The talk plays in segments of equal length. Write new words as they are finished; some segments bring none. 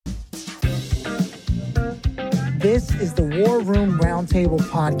This is the War Room Roundtable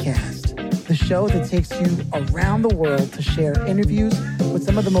podcast, the show that takes you around the world to share interviews with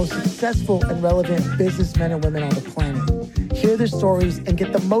some of the most successful and relevant businessmen and women on the planet. Hear their stories and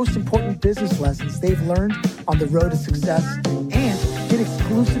get the most important business lessons they've learned on the road to success, and get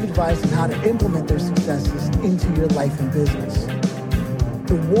exclusive advice on how to implement their successes into your life and business.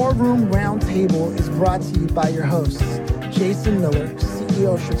 The War Room Roundtable is brought to you by your hosts, Jason Miller,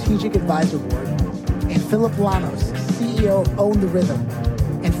 CEO of Strategic Advisor Board, and Philip Lanos, CEO of Own the Rhythm,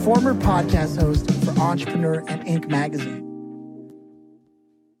 and former podcast host for Entrepreneur and Inc. magazine.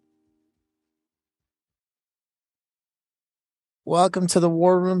 Welcome to the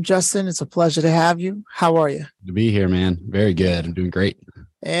War Room, Justin. It's a pleasure to have you. How are you? To be here, man. Very good. I'm doing great.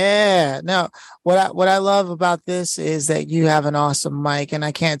 Yeah. No, what I love about this is that you have an awesome mic, and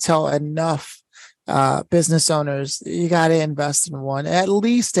I can't tell enough business owners, you got to invest in one, at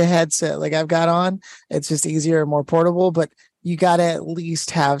least a headset like I've got on. It's just easier and more portable, but you got to at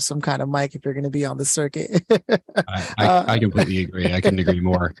least have some kind of mic if you're going to be on the circuit. I completely agree. I couldn't agree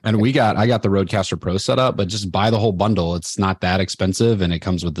more. And I got the Rodecaster Pro set up, but just buy the whole bundle. It's not that expensive, and it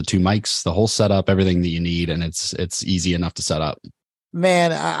comes with the 2 mics, the whole setup, everything that you need, and it's easy enough to set up.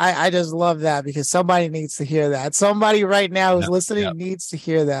 Man, I just love that, because somebody needs to hear that. Somebody right now who's listening needs to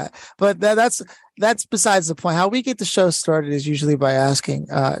hear that. But that's besides the point. How we get the show started is usually by asking,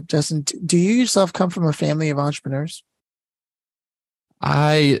 Justin, do you yourself come from a family of entrepreneurs?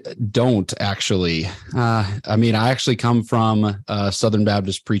 I don't actually. I actually come from a Southern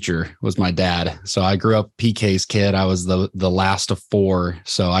Baptist preacher, was my dad. So I grew up PK's kid. I was the last of 4.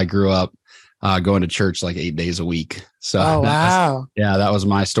 So I grew up going to church like 8 days a week. So wow. That was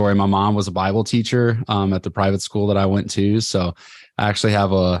my story. My mom was a Bible teacher at the private school that I went to. So I actually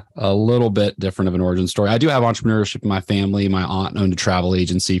have a little bit different of an origin story. I do have entrepreneurship in my family. My aunt owned a travel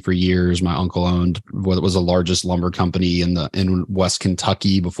agency for years. My uncle owned what was the largest lumber company in West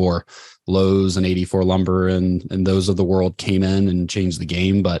Kentucky before Lowe's and 84 Lumber and those of the world came in and changed the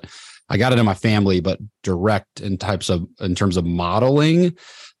game. But I got it in my family, but direct in terms of modeling,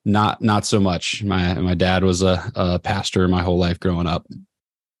 not so much. My dad was a pastor my whole life growing up.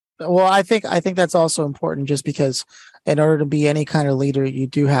 Well, I think that's also important, just because in order to be any kind of leader, you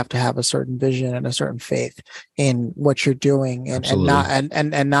do have to have a certain vision and a certain faith in what you're doing,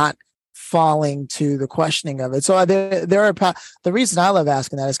 and not falling to the questioning of it. So there are the reason I love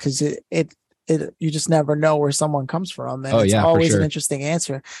asking that is because it you just never know where someone comes from, and it's always an interesting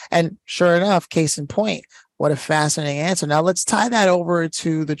answer. And sure enough, case in point, what a fascinating answer. Now let's tie that over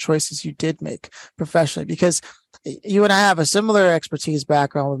to the choices you did make professionally, because you and I have a similar expertise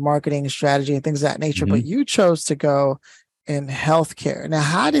background with marketing and strategy and things of that nature, but you chose to go in healthcare. Now,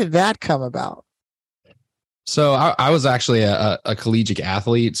 how did that come about? So I was actually a collegiate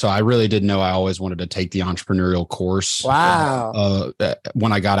athlete. So I really didn't know I always wanted to take the entrepreneurial course. Wow.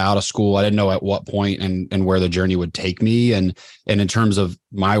 When I got out of school, I didn't know at what point and where the journey would take me. And in terms of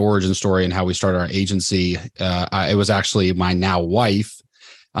my origin story and how we started our agency, it was actually my now wife.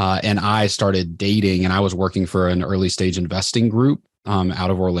 And I started dating, and I was working for an early stage investing group out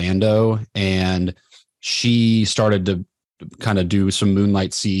of Orlando. And she started to kind of do some moonlight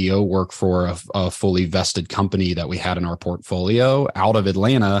CEO work for a fully vested company that we had in our portfolio out of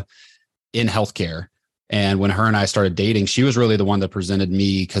Atlanta in healthcare. And when her and I started dating, she was really the one that presented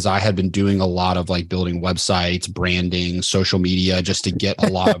me, because I had been doing a lot of like building websites, branding, social media, just to get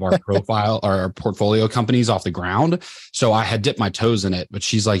a lot of our portfolio companies off the ground. So I had dipped my toes in it, but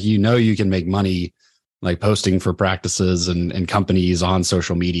she's like, you can make money like posting for practices and companies on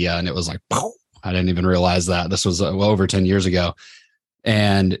social media. And it was like, pow. I didn't even realize that. This was well over 10 years ago.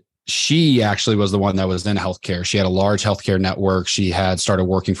 And she actually was the one that was in healthcare. She had a large healthcare network. She had started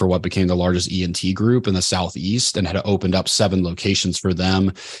working for what became the largest ENT group in the Southeast and had opened up 7 locations for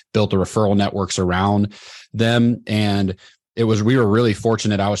them, built the referral networks around them. And we were really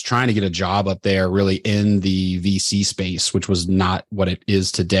fortunate. I was trying to get a job up there really in the VC space, which was not what it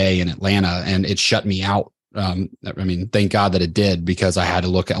is today in Atlanta. And it shut me out. Thank God that it did, because I had to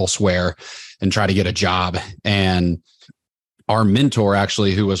look elsewhere and try to get a job. And our mentor,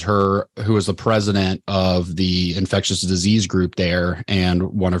 actually, who was the president of the infectious disease group there, and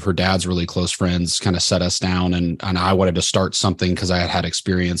one of her dad's really close friends, kind of set us down. And I wanted to start something because I had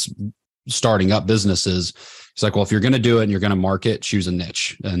experience starting up businesses. He's like, well, if you're going to do it and you're going to market, choose a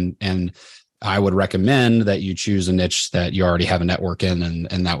niche. And I would recommend that you choose a niche that you already have a network in,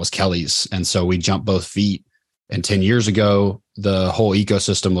 and that was Kelly's. And so we jumped both feet. And 10 years ago, the whole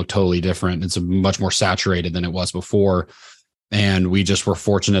ecosystem looked totally different. It's much more saturated than it was before. And we just were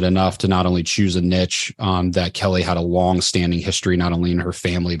fortunate enough to not only choose a niche that Kelly had a long-standing history, not only in her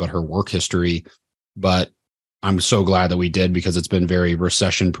family, but her work history. But I'm so glad that we did, because it's been very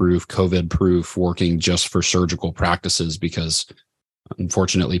recession proof, COVID proof, working just for surgical practices, because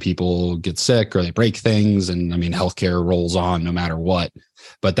unfortunately people get sick or they break things. And I mean, healthcare rolls on no matter what.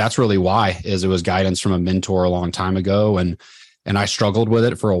 But that's really why, is it was guidance from a mentor a long time ago. And I struggled with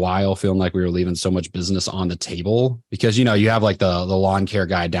it for a while, feeling like we were leaving so much business on the table, because, you know, you have like the lawn care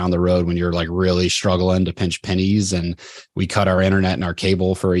guy down the road when you're like really struggling to pinch pennies. And we cut our internet and our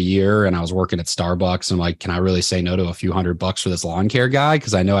cable for a year, and I was working at Starbucks, and like, can I really say no to a few $100 for this lawn care guy?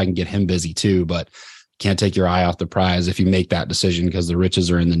 Because I know I can get him busy too, but can't take your eye off the prize if you make that decision, because the riches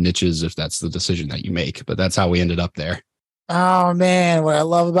are in the niches if that's the decision that you make. But that's how we ended up there. Oh man, what I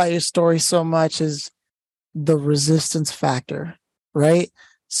love about your story so much is the resistance factor, right?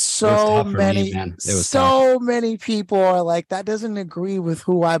 So many, many people are like, that doesn't agree with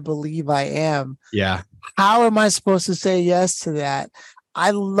who I believe I am. Yeah. How am I supposed to say yes to that?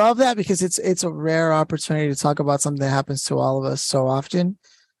 I love that, because it's a rare opportunity to talk about something that happens to all of us so often.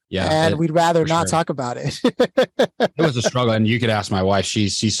 Yeah. And we'd rather not talk about it. It was a struggle. And you could ask my wife, she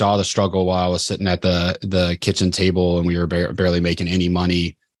saw the struggle while I was sitting at the kitchen table and we were barely making any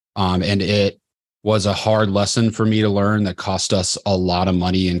money. And it was a hard lesson for me to learn that cost us a lot of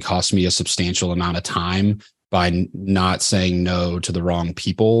money and cost me a substantial amount of time, by not saying no to the wrong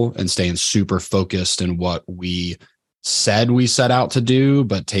people and staying super focused in what we said we set out to do,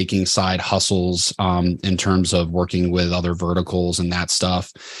 but taking side hustles in terms of working with other verticals and that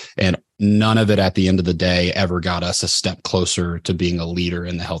stuff. And none of it at the end of the day ever got us a step closer to being a leader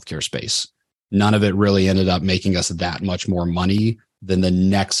in the healthcare space. None of it really ended up making us that much more money than the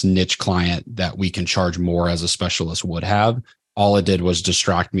next niche client that we can charge more as a specialist would have. All it did was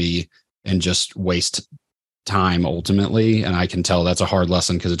distract me and just waste time ultimately. And I can tell that's a hard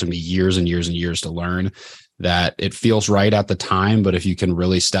lesson, because it took me years and years and years to learn that it feels right at the time. But if you can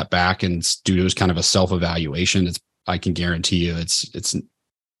really step back and do this kind of a self-evaluation, I can guarantee you it's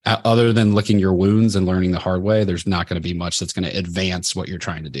other than licking your wounds and learning the hard way, there's not going to be much that's going to advance what you're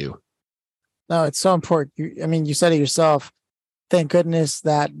trying to do. No, it's so important. You said it yourself. Thank goodness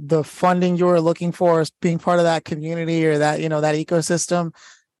that the funding you were looking for, as being part of that community or that, that ecosystem,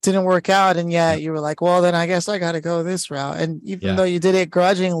 didn't work out. And yet you were like, well, then I guess I got to go this route. And even though you did it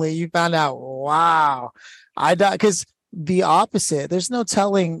grudgingly, you found out, wow, because the opposite, there's no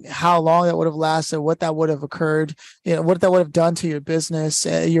telling how long that would have lasted, what that would have occurred, what that would have done to your business,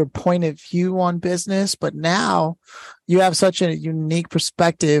 your point of view on business. But now you have such a unique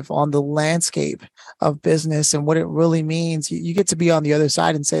perspective on the landscape of business and what it really means. You get to be on the other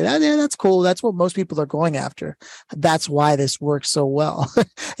side and say, yeah, that's cool. That's what most people are going after. That's why this works so well,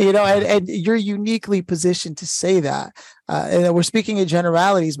 and you're uniquely positioned to say that. And we're speaking in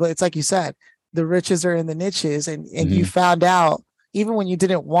generalities, but it's like you said, the riches are in the niches, and you found out even when you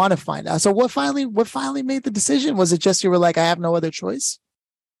didn't want to find out. So what finally made the decision? Was it just you were like, I have no other choice?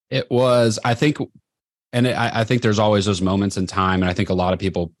 It was, I think. And I think there's always those moments in time. And I think a lot of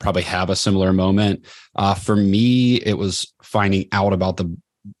people probably have a similar moment. For me, it was finding out about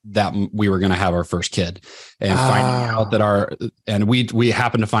that we were going to have our first kid, and finding out that we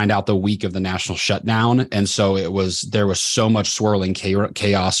happened to find out the week of the national shutdown. And so there was so much swirling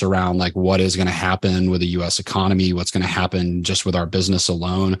chaos around like what is going to happen with the US economy, what's going to happen just with our business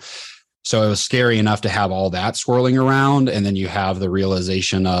alone. So it was scary enough to have all that swirling around. And then you have the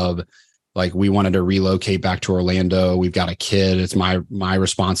realization of, like, we wanted to relocate back to Orlando. We've got a kid. It's my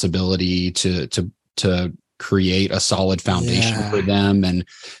responsibility to create a solid foundation for them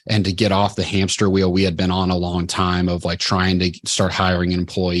and to get off the hamster wheel we had been on a long time of like trying to start hiring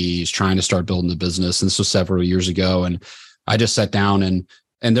employees, trying to start building the business. And so several years ago, and I just sat down and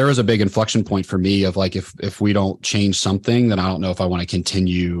there was a big inflection point for me of like, if we don't change something, then I don't know if I want to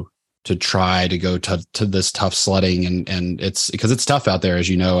continue to try to go to this tough sledding. And it's because it's tough out there, as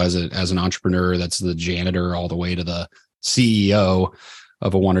you know, as an entrepreneur, that's the janitor all the way to the CEO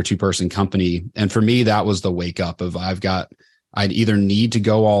of a 1 or 2 person company. And for me, that was the wake up of I'd either need to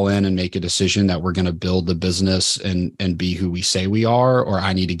go all in and make a decision that we're going to build the business and be who we say we are, or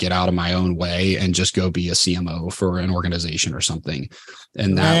I need to get out of my own way and just go be a CMO for an organization or something.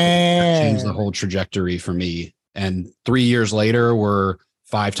 And that changed the whole trajectory for me. And 3 years later, we're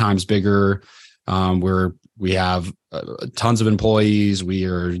 5 times bigger. We have tons of employees. We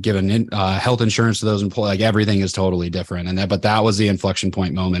are giving health insurance to those employees. Like everything is totally different. But that was the inflection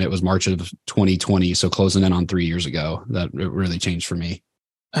point moment. It was March of 2020. So closing in on 3 years ago, that it really changed for me.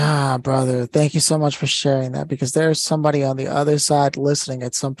 Brother, thank you so much for sharing that, because there's somebody on the other side listening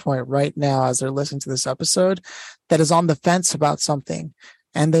at some point right now, as they're listening to this episode, that is on the fence about something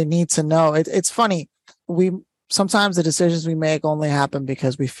and they need to know. It's funny. sometimes the decisions we make only happen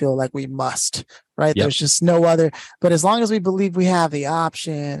because we feel like we must, right? Yep. There's just no other, but as long as we believe we have the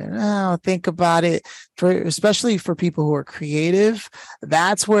option and think about it, especially for people who are creative,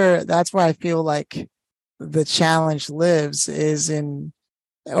 that's where I feel like the challenge lives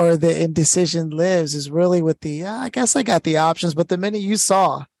or the indecision lives is really with I guess I got the options, but the minute you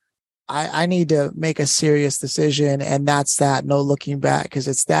saw, I need to make a serious decision, and that's that, no looking back, because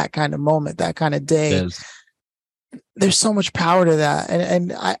it's that kind of moment, that kind of day. There's so much power to that.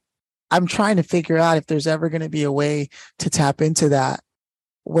 And I'm trying to figure out if there's ever going to be a way to tap into that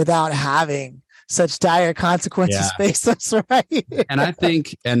without having such dire consequences face us, right? And I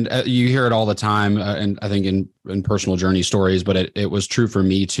think, and you hear it all the time, and I think in personal journey stories, but it was true for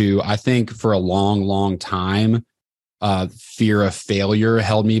me too. I think for a long, long time, fear of failure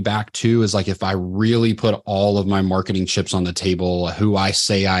held me back too. Is like, if I really put all of my marketing chips on the table, who I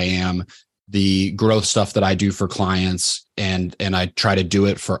say I am, the growth stuff that I do for clients, and I try to do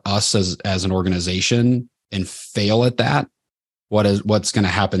it for us as an organization, and fail at that, what's going to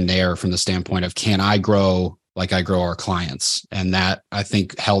happen there from the standpoint of, can I grow like I grow our clients? And that, I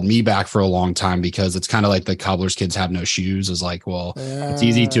think, held me back for a long time, because it's kind of like the cobbler's kids have no shoes. Is like, well, it's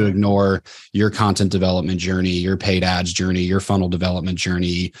easy to ignore your content development journey, your paid ads journey, your funnel development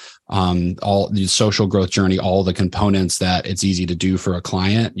journey, all the social growth journey, all the components that it's easy to do for a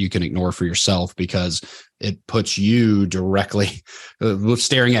client, you can ignore for yourself, because it puts you directly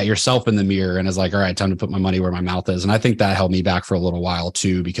staring at yourself in the mirror, and is like, all right, time to put my money where my mouth is. And I think that held me back for a little while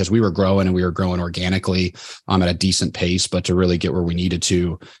too, because we were growing organically at a decent pace, but to really get where we needed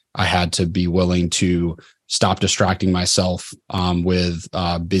to, I had to be willing to stop distracting myself with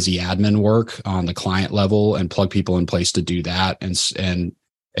busy admin work on the client level, and plug people in place to do that, and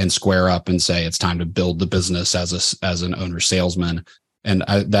square up and say, it's time to build the business as an owner salesman. And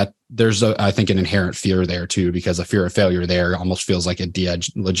there's I think an inherent fear there too, because a fear of failure there almost feels like it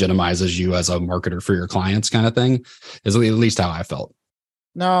legitimizes you as a marketer for your clients, kind of thing, is at least how I felt.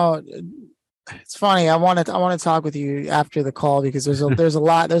 No, it's funny. I want to talk with you after the call, because there's a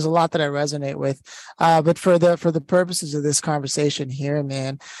lot that I resonate with. But for the purposes of this conversation here,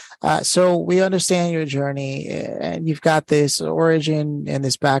 man. So we understand your journey, and you've got this origin and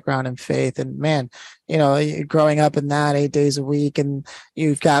this background in faith, and man, growing up in that 8 days a week, and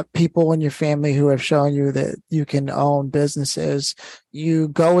you've got people in your family who have shown you that you can own businesses. You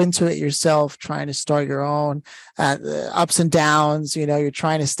go into it yourself, trying to start your own, ups and downs. You're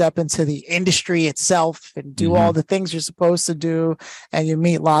trying to step into the industry itself and do all the things you're supposed to do. And you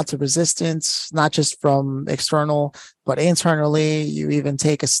meet lots of resistance, not just from external, but internally. You even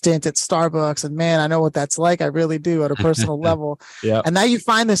take a stint at Starbucks, and man, I know what that's like. I really do, at a personal level. Yeah. And now you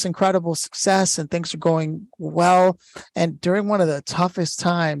find this incredible success, and things are going well. And during one of the toughest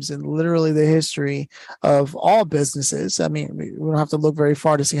times in literally the history of all businesses, I mean, we don't have to look very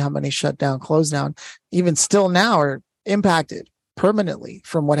far to see how many shut down, closed down, even still now are impacted permanently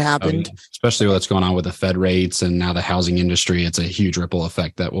from what happened. Especially what's going on with the Fed rates and now the housing industry. It's a huge ripple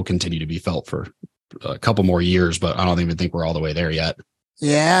effect that will continue to be felt for a couple more years, but I don't even think we're all the way there yet.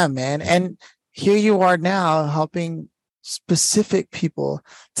 Yeah, man. And here you are now helping specific people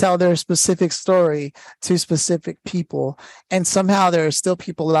tell their specific story to specific people. And somehow there are still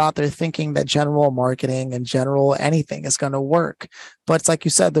people out there thinking that general marketing and general anything is going to work. But it's like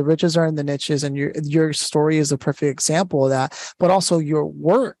you said, the riches are in the niches, and your story is a perfect example of that. But also your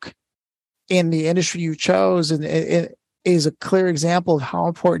work in the industry you chose, and it is a clear example of how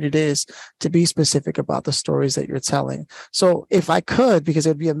important it is to be specific about the stories that you're telling. So if I could, because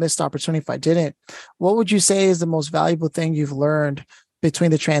it'd be a missed opportunity if I didn't, what would you say is the most valuable thing you've learned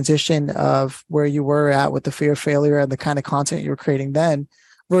between the transition of where you were at with the fear of failure and the kind of content you were creating then,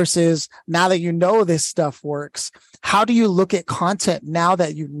 versus now that you know this stuff works? How do you look at content now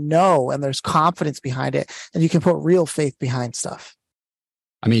that you know, and there's confidence behind it, and you can put real faith behind stuff?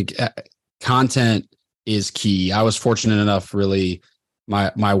 I mean, content is key. I was fortunate enough, really,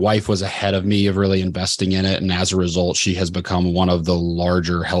 my wife was ahead of me of really investing in it. And as a result, she has become one of the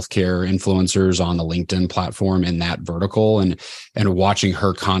larger healthcare influencers on the LinkedIn platform in that vertical. And watching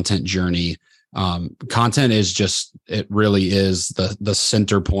her content journey, content is just, it really is the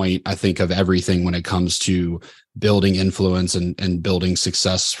center point, I think, of everything when it comes to building influence and building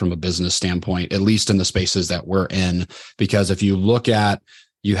success from a business standpoint, at least in the spaces that we're in. Because if you look at,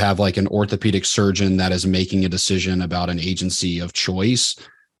 you have like an orthopedic surgeon that is making a decision about an agency of choice,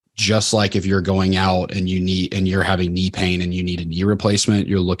 just like if you're going out and you're having knee pain and you need a knee replacement,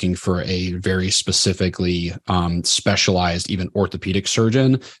 you're looking for a very specifically specialized, even orthopedic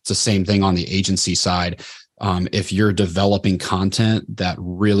surgeon. It's the same thing on the agency side. if you're developing content that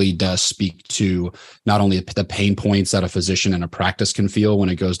really does speak to not only the pain points that a physician and a practice can feel when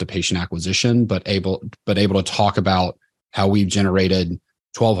it goes to patient acquisition, but able to talk about how we've generated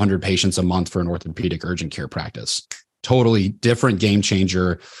 1,200 patients a month for an orthopedic urgent care practice. Totally different game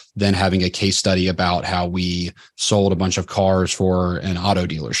changer than having a case study about how we sold a bunch of cars for an auto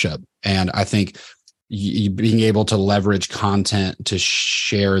dealership. And I think being able to leverage content to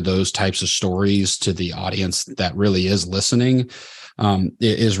share those types of stories to the audience that really is listening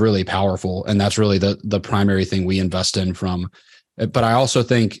is really powerful. And that's really the primary thing we invest in but I also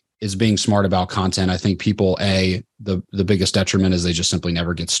think is being smart about content. I think people, the biggest detriment is they just simply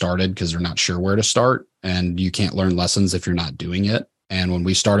never get started because they're not sure where to start, and you can't learn lessons if you're not doing it. And when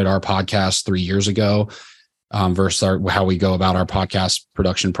we started our podcast 3 years ago, versus how we go about our podcast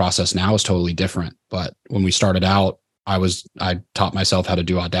production process now is totally different. But when we started out, I taught myself how to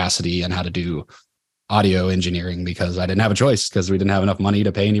do Audacity and how to do audio engineering because I didn't have a choice because we didn't have enough money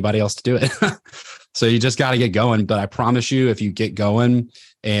to pay anybody else to do it. So you just got to get going. But I promise you, if you get going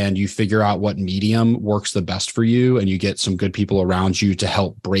and you figure out what medium works the best for you and you get some good people around you to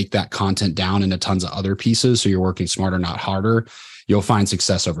help break that content down into tons of other pieces, so you're working smarter, not harder, you'll find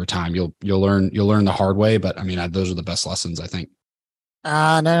success over time. You'll learn the hard way, but I mean, those are the best lessons, I think.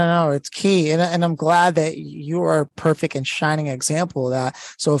 No, it's key. And I'm glad that you are a perfect and shining example of that.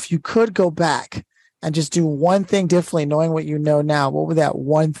 So if you could go back and just do one thing differently, knowing what you know now, what would that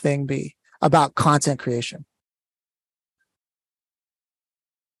one thing be about content creation?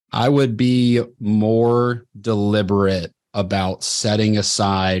 I would be more deliberate about setting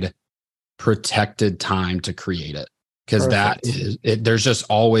aside protected time to create it. Because there's just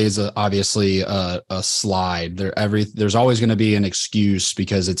always obviously a slide there. There's always going to be an excuse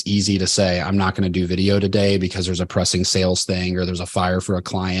because it's easy to say, I'm not going to do video today because there's a pressing sales thing or there's a fire for a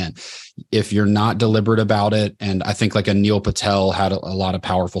client. If you're not deliberate about it, and I think like a Neil Patel had a lot of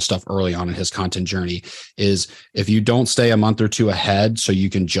powerful stuff early on in his content journey, is if you don't stay a month or two ahead so you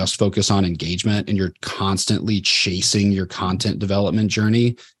can just focus on engagement and you're constantly chasing your content development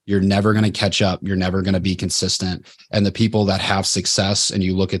journey, you're never going to catch up. You're never going to be consistent. And the people that have success and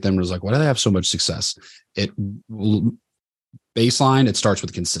you look at them and it's like, why do they have so much success? Baseline, it starts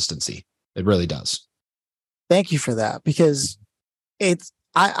with consistency. It really does. Thank you for that, because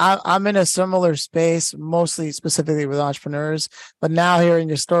I'm in a similar space, mostly specifically with entrepreneurs, but now hearing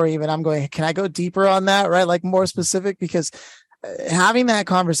your story, even I'm going, can I go deeper on that? Right? Like more specific, because having that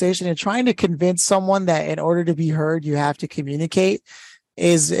conversation and trying to convince someone that in order to be heard, you have to communicate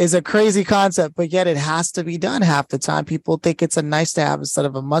is a crazy concept, but yet it has to be done half the time. People think it's a nice to have instead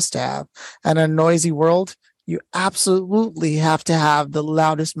of a must have. And in a noisy world, you absolutely have to have the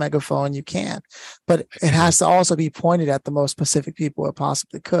loudest megaphone you can, but it has to also be pointed at the most specific people it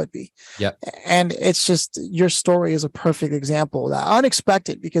possibly could be. Yeah. And it's just, your story is a perfect example of that.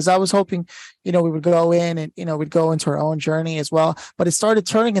 Unexpected, because I was hoping, we would go in and, we'd go into our own journey as well, but it started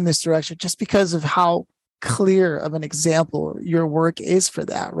turning in this direction just because of how clear of an example your work is for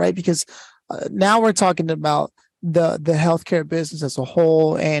that, right? Because now we're talking about the healthcare business as a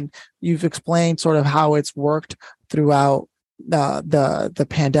whole, and you've explained sort of how it's worked throughout the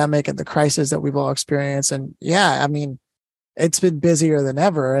pandemic and the crisis that we've all experienced. And yeah, I mean, it's been busier than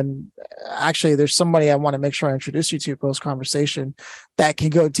ever. And actually, there's somebody I want to make sure I introduce you to post conversation that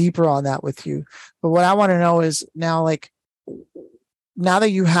can go deeper on that with you. But what I want to know is now, now that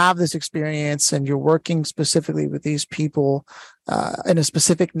you have this experience and you're working specifically with these people in a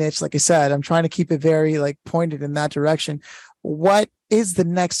specific niche, like I said, I'm trying to keep it very pointed in that direction. What is the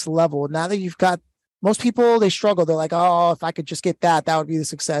next level? Now that you've got, most people, they struggle. They're like, oh, if I could just get that would be the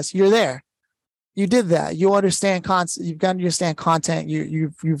success. You're there. You did that. You understand content. You've got to understand content.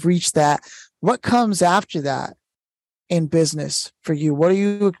 You've reached that. What comes after that in business for you? What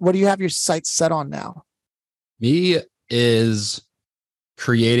do you have your sights set on now? Me is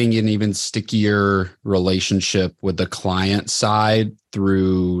creating an even stickier relationship with the client side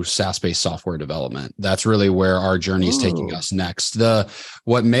through SaaS-based software development. That's really where our journey is taking us next.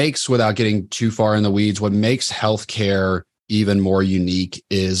 What makes, without getting too far in the weeds, what makes healthcare even more unique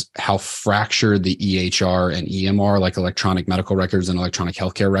is how fractured the EHR and EMR, like electronic medical records and electronic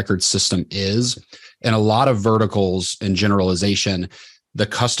healthcare records system is. And a lot of verticals and generalization, the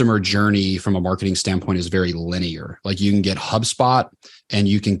customer journey from a marketing standpoint is very linear. Like you can get HubSpot and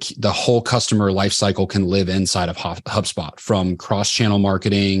you can, the whole customer life cycle can live inside of HubSpot, from cross-channel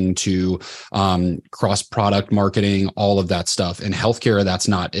marketing to cross-product marketing, all of that stuff. In healthcare, that's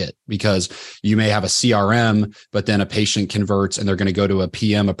not it, because you may have a CRM, but then a patient converts and they're going to go to a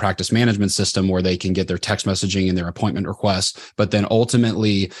PM, a practice management system, where they can get their text messaging and their appointment requests. But then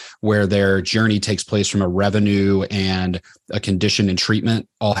ultimately where their journey takes place from a revenue and a condition and treatment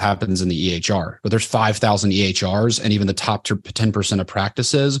all happens in the EHR. But there's 5,000 EHRs, and even the top 10% of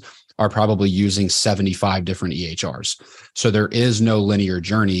practices are probably using 75 different EHRs. So there is no linear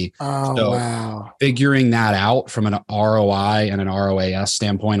journey. Oh, so wow. Figuring that out from an ROI and an ROAS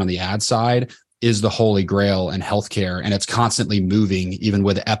standpoint on the ad side is the holy grail in healthcare. And it's constantly moving, even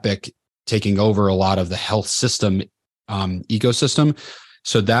with Epic taking over a lot of the health system ecosystem.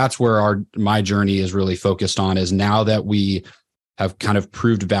 So that's where my journey is really focused on, is now that we have kind of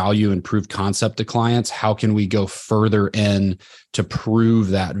proved value and proved concept to clients, how can we go further in to prove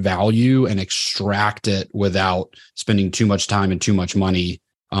that value and extract it without spending too much time and too much money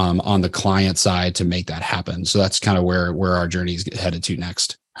on the client side to make that happen. So that's kind of where our journey is headed to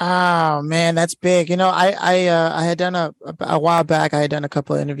next. Oh man, that's big. You know, I had done a while back, I had done a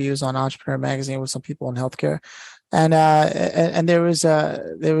couple of interviews on Entrepreneur Magazine with some people in healthcare. And there was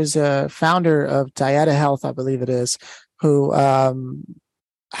a founder of Dieta Health, I believe it is, who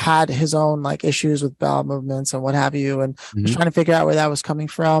had his own like issues with bowel movements and what have you, and was trying to figure out where that was coming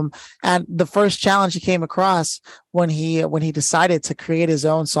from. And the first challenge he came across when he decided to create his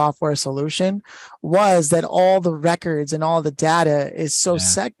own software solution was that all the records and all the data is so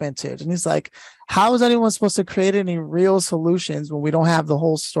segmented. And he's like, how is anyone supposed to create any real solutions when we don't have the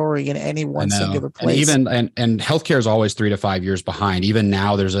whole story in any one singular place? And healthcare is always 3 to 5 years behind. Even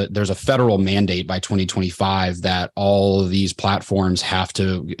now, there's a federal mandate by 2025 that all of these platforms have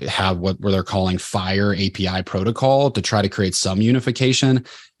to have what they're calling FHIR API protocol to try to create some unification.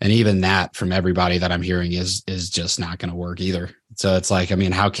 And even that, from everybody that I'm hearing, is just not going to work either. So it's like, I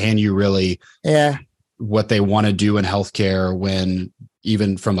mean, how can you really what they want to do in healthcare when,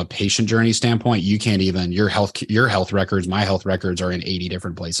 even from a patient journey standpoint, you can't even, your health records, my health records are in 80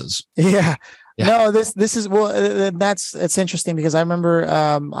 different places. Yeah. No, this is, well, it's interesting because I remember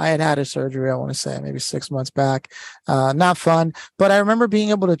I had a surgery, I want to say maybe 6 months back. Not fun, but I remember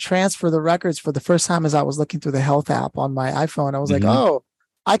being able to transfer the records for the first time as I was looking through the health app on my iPhone. I was like, oh,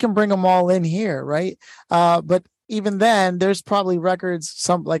 I can bring them all in here. Right. But even then, there's probably records,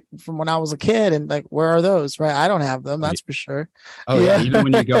 some like from when I was a kid, and like, where are those? Right. I don't have them. That's for sure. Oh yeah. Even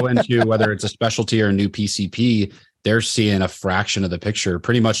when you go into whether it's a specialty or a new PCP, they're seeing a fraction of the picture,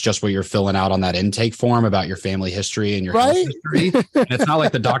 pretty much just what you're filling out on that intake form about your family history and your health history. And it's not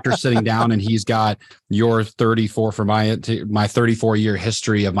like the doctor's sitting down and he's got your 34 for my 34-year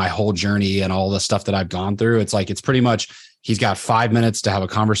history of my whole journey and all the stuff that I've gone through. It's like, it's pretty much, he's got 5 minutes to have a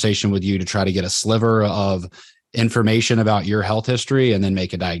conversation with you to try to get a sliver of information about your health history and then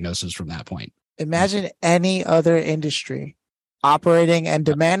make a diagnosis from that point. Imagine any other industry operating and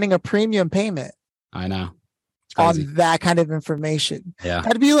demanding a premium payment. I know. On that kind of information. Yeah.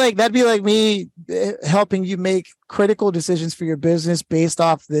 That'd be like me helping you make critical decisions for your business based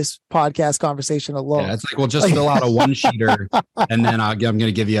off this podcast conversation alone. Yeah, it's like, well, just fill out a one sheeter and then I'm going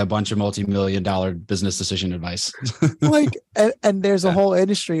to give you a bunch of multi-million-dollar business decision advice. and there's a whole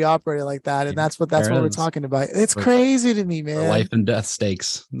industry operating like that. And that's what we're talking about. It's crazy to me, man. Life and death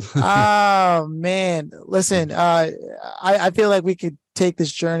stakes. Oh man. Listen, I feel like we could take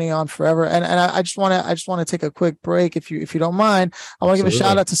this journey on forever. And I just want to take a quick break. If you don't mind, I want to give a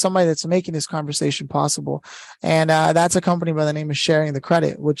shout out to somebody that's making this conversation possible. And that's a company by the name of Sharing the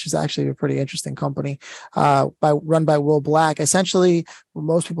Credit, which is actually a pretty interesting company, run by Will Black. Essentially, what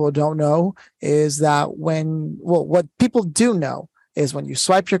most people don't know is that what people do know is when you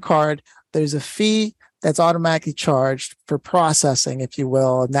swipe your card, there's a fee that's automatically charged for processing, if you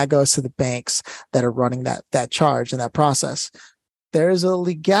will, and that goes to the banks that are running that charge and that process. There's a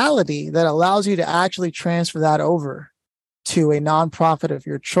legality that allows you to actually transfer that over to a nonprofit of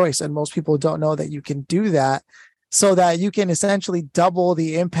your choice. And most people don't know that you can do that, so that you can essentially double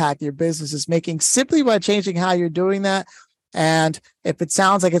the impact your business is making simply by changing how you're doing that. And if it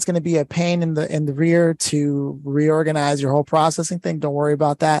sounds like it's going to be a pain in the rear to reorganize your whole processing thing, don't worry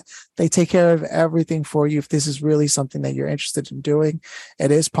about that. They take care of everything for you. If this is really something that you're interested in doing,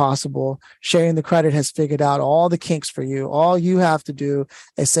 it is possible. Sharing the Credit has figured out all the kinks for you. All you have to do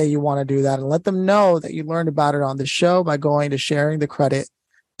is say you want to do that, and let them know that you learned about it on the show by going to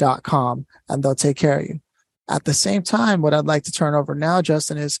sharingthecredit.com, and they'll take care of you. At the same time, what I'd like to turn over now,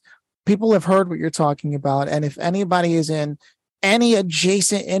 Justin, is people have heard what you're talking about. And if anybody is in any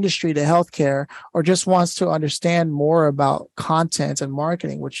adjacent industry to healthcare, or just wants to understand more about content and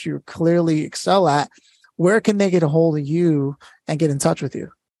marketing, which you clearly excel at, where can they get a hold of you and get in touch with you?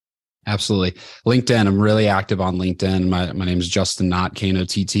 Absolutely. LinkedIn. I'm really active on LinkedIn. My name is Justin Knott,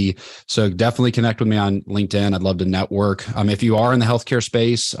 Knott. So definitely connect with me on LinkedIn. I'd love to network. If you are in the healthcare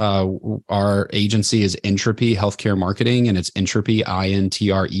space, our agency is Entropy Healthcare Marketing, and Entropy,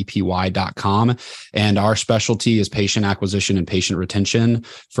 INTREPY.com. And our specialty is patient acquisition and patient retention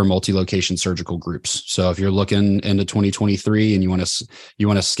for multi-location surgical groups. So if you're looking into 2023 and you want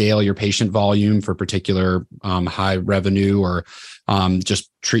to scale your patient volume for particular high revenue or just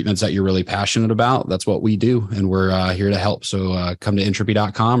treatments that you're really passionate about, that's what we do. And we're here to help. So come to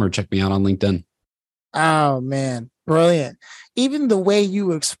entropy.com or check me out on LinkedIn. Oh, man. Brilliant. Even the way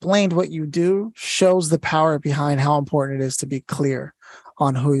you explained what you do shows the power behind how important it is to be clear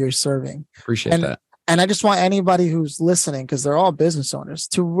on who you're serving. Appreciate that. And I just want anybody who's listening, because they're all business owners,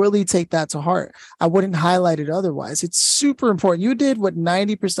 to really take that to heart. I wouldn't highlight it otherwise. It's super important. You did what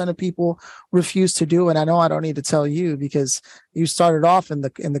 90% of people refuse to do. And I know I don't need to tell you, because you started off in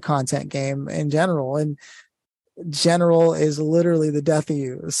the content game in general, and general is literally the death of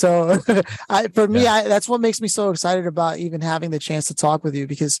you. So that's what makes me so excited about even having the chance to talk with you,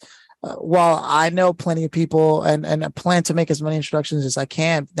 because while I know plenty of people and I plan to make as many introductions as I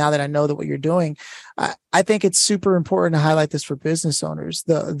can now that I know that what you're doing, I think it's super important to highlight this for business owners,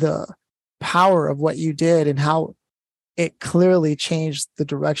 the power of what you did and how it clearly changed the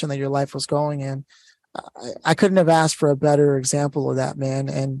direction that your life was going in. I couldn't have asked for a better example of that, man.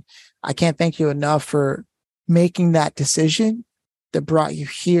 And I can't thank you enough for making that decision that brought you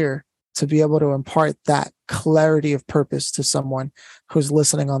here to be able to impart that clarity of purpose to someone who's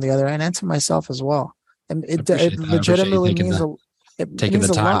listening on the other end, and to myself as well. And it legitimately means taking the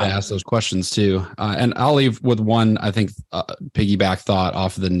time to ask those questions too. And I'll leave with one, I think, piggyback thought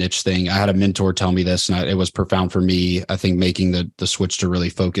off of the niche thing. I had a mentor tell me this, and it was profound for me. I think making the switch to really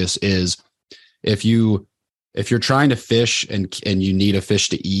focus is, if you're trying to fish and you need a fish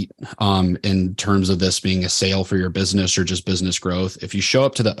to eat, in terms of this being a sale for your business or just business growth, if you show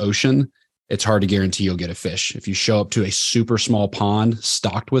up to the ocean, it's hard to guarantee you'll get a fish. If you show up to a super small pond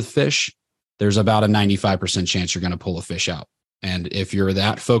stocked with fish, there's about a 95% chance you're going to pull a fish out. And if you're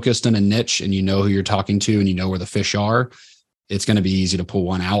that focused in a niche and you know who you're talking to and you know where the fish are, it's going to be easy to pull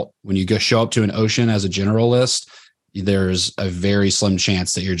one out. When you go show up to an ocean as a generalist, there's a very slim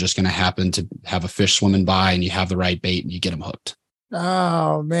chance that you're just going to happen to have a fish swimming by and you have the right bait and you get them hooked.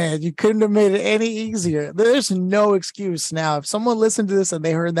 Oh, man, you couldn't have made it any easier. There's no excuse. Now, if someone listened to this and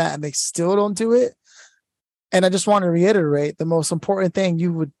they heard that and they still don't do it, and I just want to reiterate, the most important thing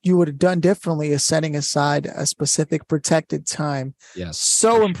you would have done differently is setting aside a specific protected time. Yes.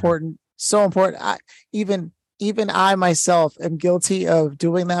 So important. Sure. So important. Even I myself am guilty of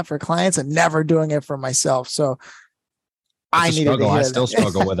doing that for clients and never doing it for myself. So I still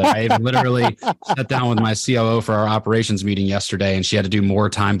struggle with it. I literally sat down with my COO for our operations meeting yesterday, and she had to do more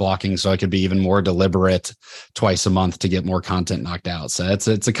time blocking so I could be even more deliberate twice a month to get more content knocked out. So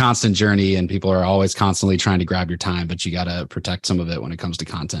it's a constant journey, and people are always constantly trying to grab your time, but you got to protect some of it when it comes to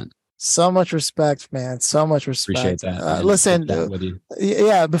content. So much respect, man. So much respect. Appreciate that. Listen,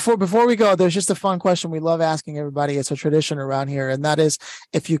 yeah, before we go, there's just a fun question we love asking everybody. It's a tradition around here. And that is,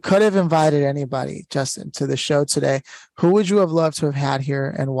 if you could have invited anybody, Justin, to the show today, who would you have loved to have had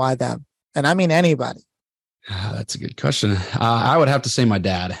here and why them? And I mean anybody. That's a good question. I would have to say my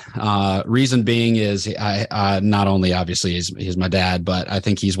dad. Reason being is I not only obviously he's my dad, but I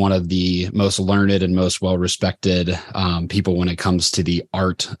think he's one of the most learned and most well-respected people when it comes to the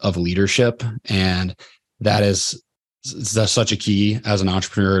art of leadership. And that's such a key as an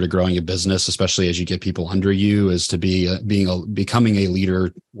entrepreneur to growing a business, especially as you get people under you, is to becoming a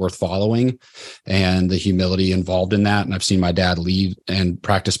leader worth following, and the humility involved in that. And I've seen my dad lead and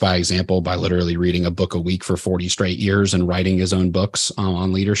practice by example by literally reading a book a week for 40 straight years and writing his own books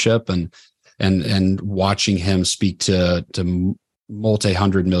on leadership, and watching him speak to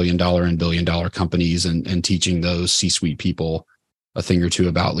multi-$100 million and billion-dollar companies and teaching those C-suite people a thing or two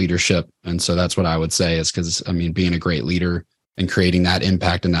about leadership. And so that's what I would say, is because, I mean, being a great leader and creating that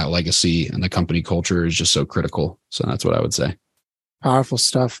impact and that legacy and the company culture is just so critical. So that's what I would say. Powerful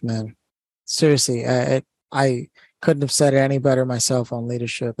stuff, man. Seriously, I couldn't have said it any better myself on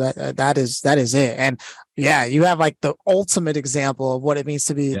leadership. That is it. And yeah, you have like the ultimate example of what it means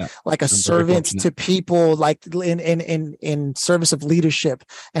to be like a servant to people, like in service of leadership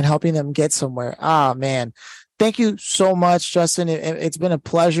and helping them get somewhere. Ah, man. Thank you so much, Justin. It's been a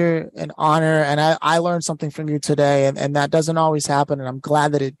pleasure and honor. And I learned something from you today, and that doesn't always happen. And I'm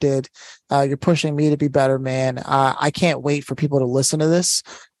glad that it did. You're pushing me to be better, man. I can't wait for people to listen to this.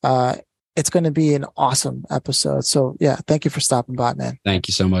 It's going to be an awesome episode. So yeah, thank you for stopping by, man. Thank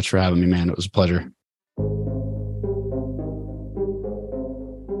you so much for having me, man. It was a pleasure.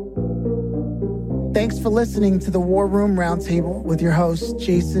 Thanks for listening to the War Room Roundtable with your hosts,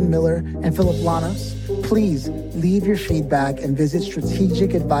 Jason Miller and Philip Lanos. Please leave your feedback and visit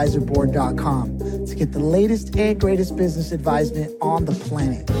strategicadvisorboard.com to get the latest and greatest business advisement on the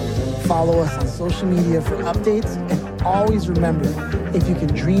planet. Follow us on social media for updates, and always remember, if you can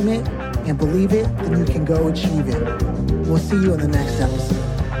dream it and believe it, then you can go achieve it. We'll see you in the next episode.